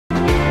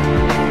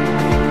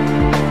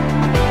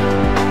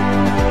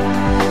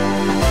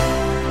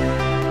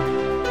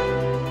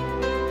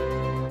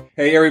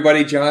Hey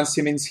everybody, John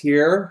Simmonds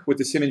here with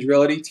the Simmonds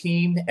Realty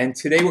team, and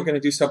today we're going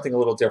to do something a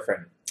little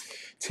different.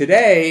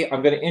 Today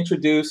I'm going to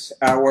introduce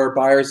our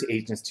buyer's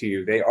agents to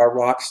you. They are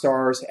rock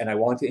stars, and I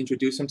want to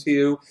introduce them to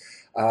you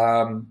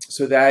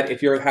so that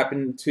if you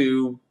happen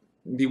to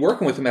be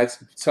working with them at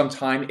some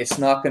time, it's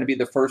not going to be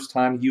the first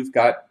time you've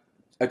got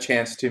a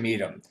chance to meet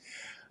them.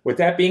 With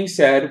that being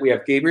said, we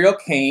have Gabrielle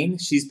Kane.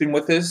 She's been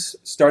with us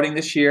starting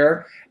this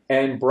year,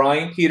 and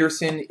Brian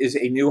Peterson is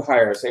a new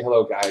hire. Say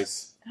hello,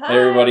 guys. Hi. Hey,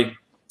 everybody.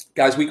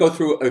 Guys, we go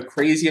through a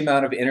crazy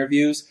amount of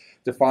interviews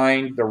to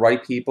find the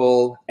right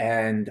people,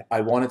 and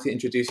I wanted to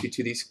introduce you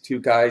to these two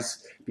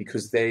guys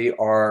because they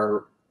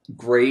are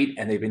great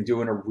and they've been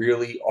doing a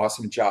really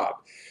awesome job.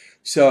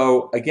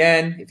 So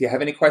again, if you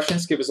have any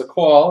questions, give us a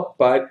call,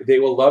 but they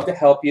will love to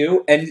help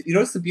you. And you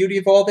notice the beauty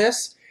of all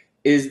this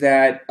is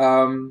that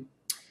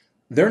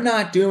they're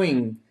not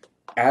doing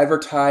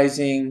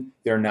advertising,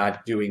 they're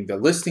not doing the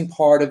listing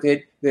part of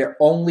it, they're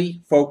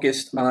only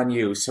focused on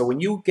you. So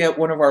when you get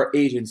one of our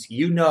agents,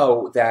 you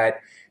know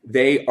that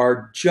they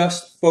are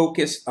just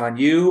focused on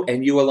you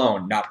and you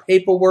alone. Not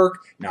paperwork,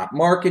 not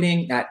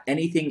marketing, not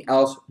anything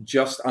else,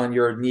 just on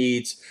your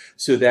needs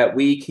so that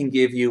we can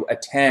give you a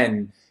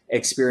 10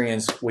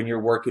 experience when you're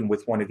working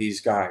with one of these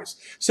guys.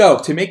 So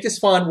to make this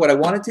fun, what I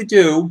wanted to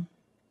do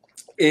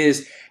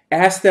is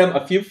ask them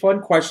a few fun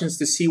questions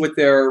to see what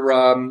their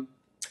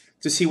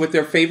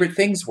favorite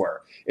things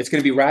were. It's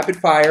going to be rapid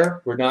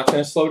fire. We're not going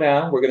to slow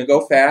down. We're going to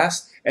go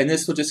fast, and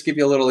this will just give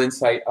you a little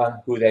insight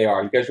on who they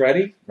are. You guys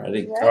ready?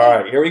 Ready. All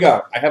right, here we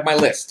go. I have my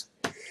list.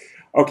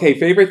 Okay,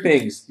 favorite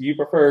things. Do you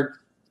prefer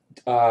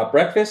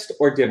breakfast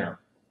or dinner?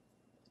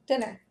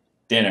 Dinner.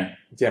 Dinner.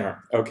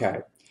 Dinner. Okay.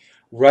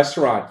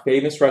 Restaurant.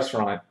 Famous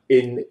restaurant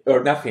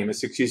or not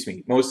famous? Excuse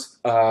me.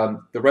 The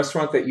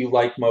restaurant that you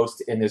like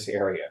most in this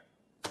area.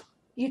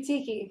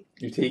 Utiki.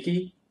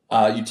 Utiki.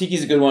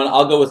 Utiki's a good one.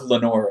 I'll go with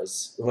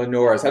Lenora's.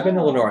 Lenora's. I've been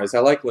to Lenora's. I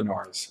like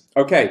Lenora's.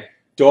 Okay.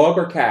 Dog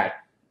or cat?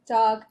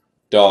 Dog.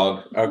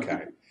 Dog.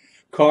 Okay.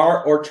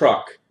 Car or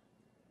truck?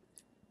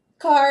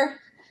 Car.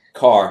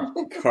 Car.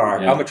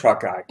 Car. Yeah. I'm a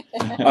truck guy.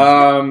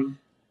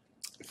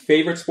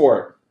 Favorite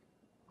sport?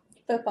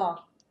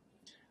 Football.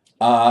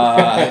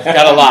 I've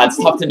got a lot. It's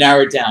tough to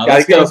narrow it down.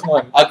 Gotta give us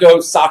one. I'll go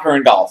soccer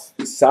and golf.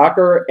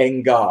 Soccer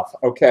and golf.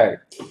 Okay.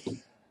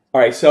 All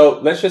right, so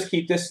let's just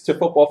keep this to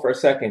football for a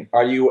second.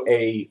 Are you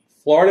a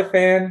Florida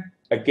fan,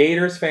 a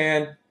Gators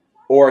fan,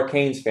 or a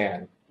Canes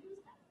fan?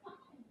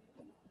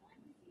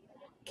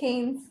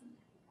 Canes.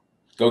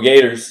 Go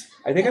Gators.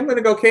 I think I'm going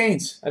to go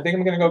Canes.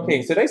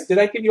 Did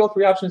I give you all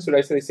three options, or did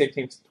I say the same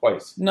team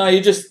twice? No,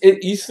 you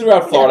threw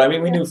out Florida. I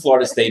mean, we knew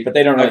Florida State, but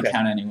they don't really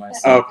count anyway.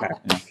 So. Okay.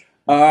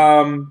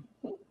 Yeah.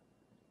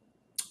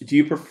 Do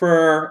you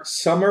prefer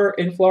summer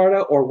in Florida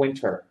or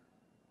winter?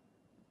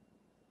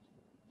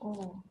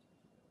 Oh.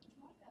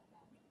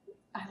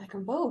 I like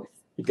them both.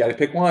 You got to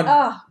pick one.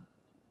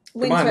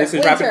 Winter. Come on, this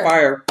is rapid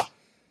fire.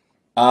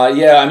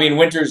 Yeah, I mean,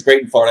 winter is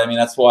great in Florida. I mean,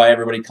 that's why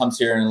everybody comes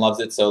here and loves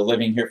it. So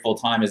living here full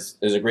time is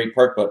a great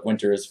perk, but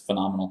winter is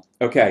phenomenal.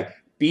 Okay.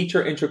 Beach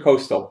or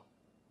intracoastal?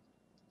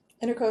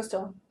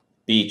 Intercoastal.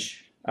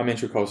 Beach. I'm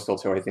intracoastal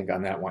too, I think,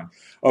 on that one.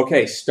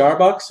 Okay.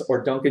 Starbucks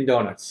or Dunkin'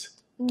 Donuts?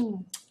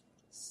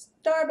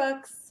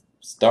 Starbucks.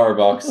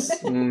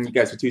 Starbucks. You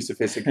guys are too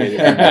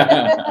sophisticated.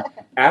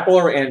 Apple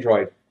or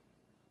Android?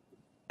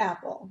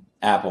 Apple.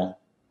 Apple.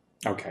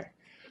 Okay.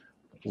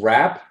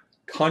 Rap,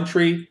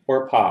 country,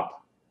 or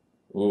pop?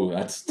 Ooh,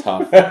 that's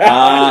tough.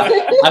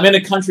 I'm in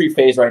a country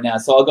phase right now,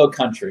 so I'll go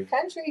country.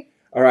 Country.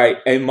 All right.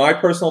 And my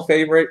personal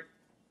favorite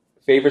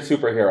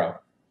superhero?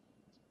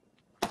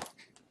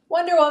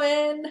 Wonder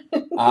Woman.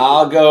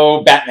 I'll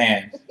go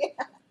Batman.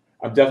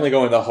 I'm definitely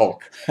going the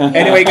Hulk.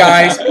 Anyway,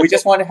 guys, we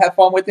just want to have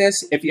fun with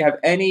this. If you have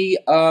any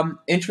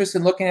interest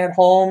in looking at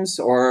homes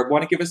or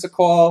want to give us a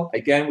call,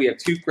 again, we have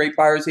two great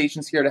buyer's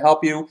agents here to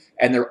help you,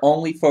 and they're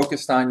only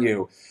focused on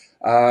you.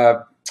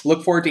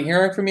 Look forward to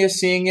hearing from you,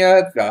 seeing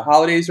you. The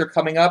holidays are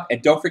coming up,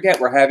 and don't forget,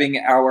 we're having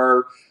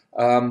our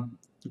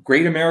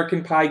Great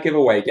American Pie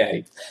giveaway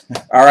day.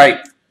 All right.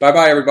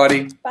 Bye-bye,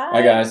 everybody. Bye.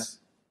 Bye, guys.